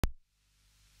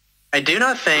I do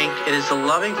not think it is the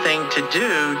loving thing to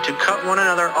do to cut one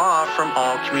another off from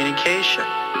all communication.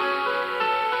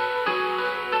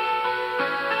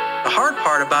 The hard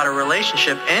part about a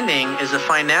relationship ending is the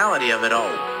finality of it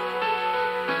all.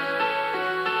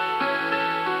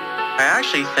 I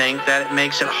actually think that it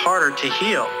makes it harder to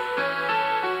heal.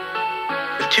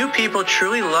 If two people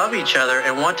truly love each other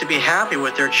and want to be happy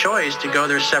with their choice to go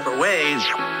their separate ways,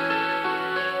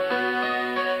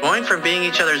 going from being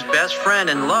each other's best friend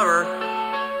and lover,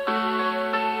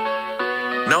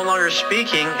 no longer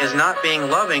speaking, is not being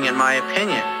loving in my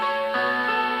opinion.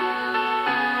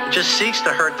 It just seeks to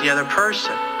hurt the other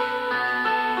person.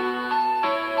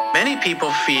 Many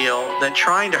people feel that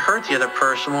trying to hurt the other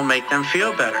person will make them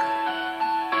feel better.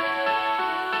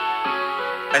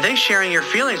 I think sharing your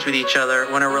feelings with each other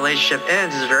when a relationship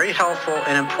ends is very helpful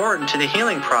and important to the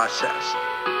healing process.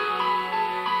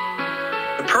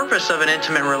 The purpose of an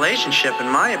intimate relationship, in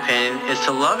my opinion, is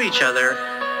to love each other,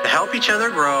 to help each other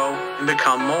grow and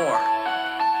become more.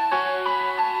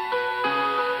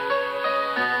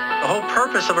 The whole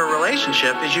purpose of a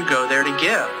relationship is you go there to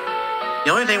give.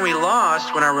 The only thing we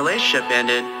lost when our relationship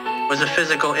ended was the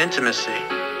physical intimacy.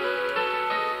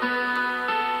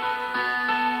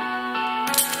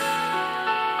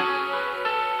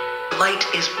 Light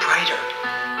is brighter.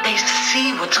 They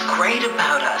see what's great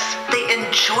about us. They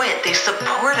enjoy it. They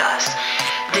support us.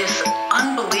 This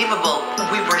unbelievable,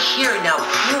 we were here, now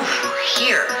we're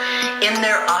here. In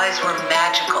their eyes, we're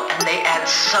magical, and they add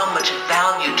so much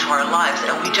value to our lives.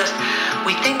 And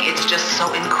we think it's just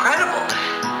so incredible.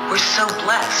 We're so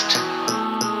blessed.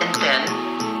 And then,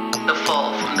 the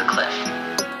fall from the cliff.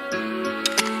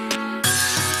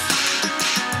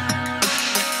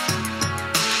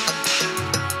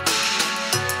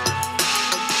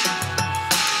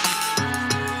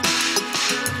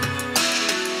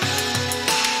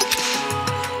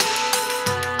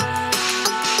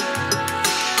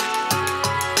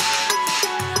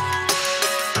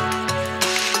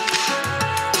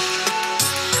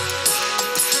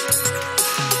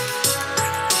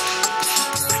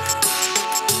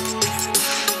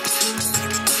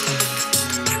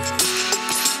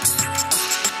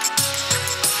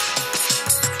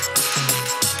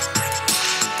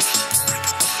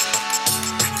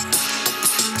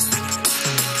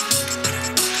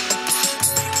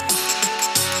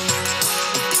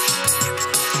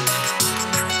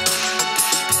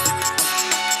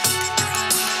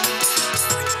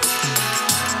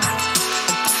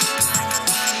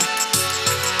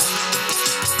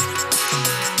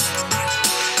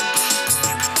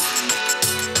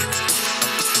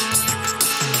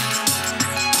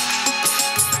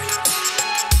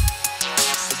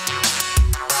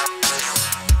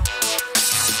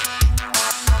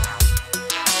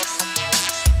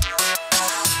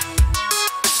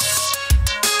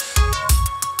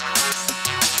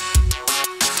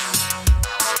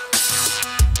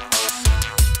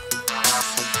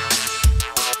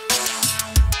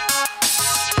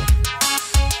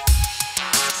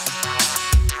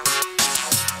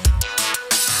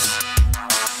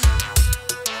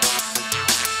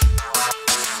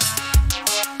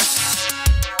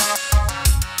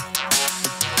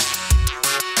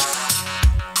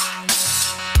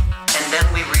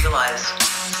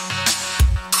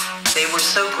 They were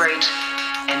so great,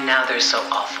 and now they're so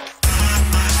awful.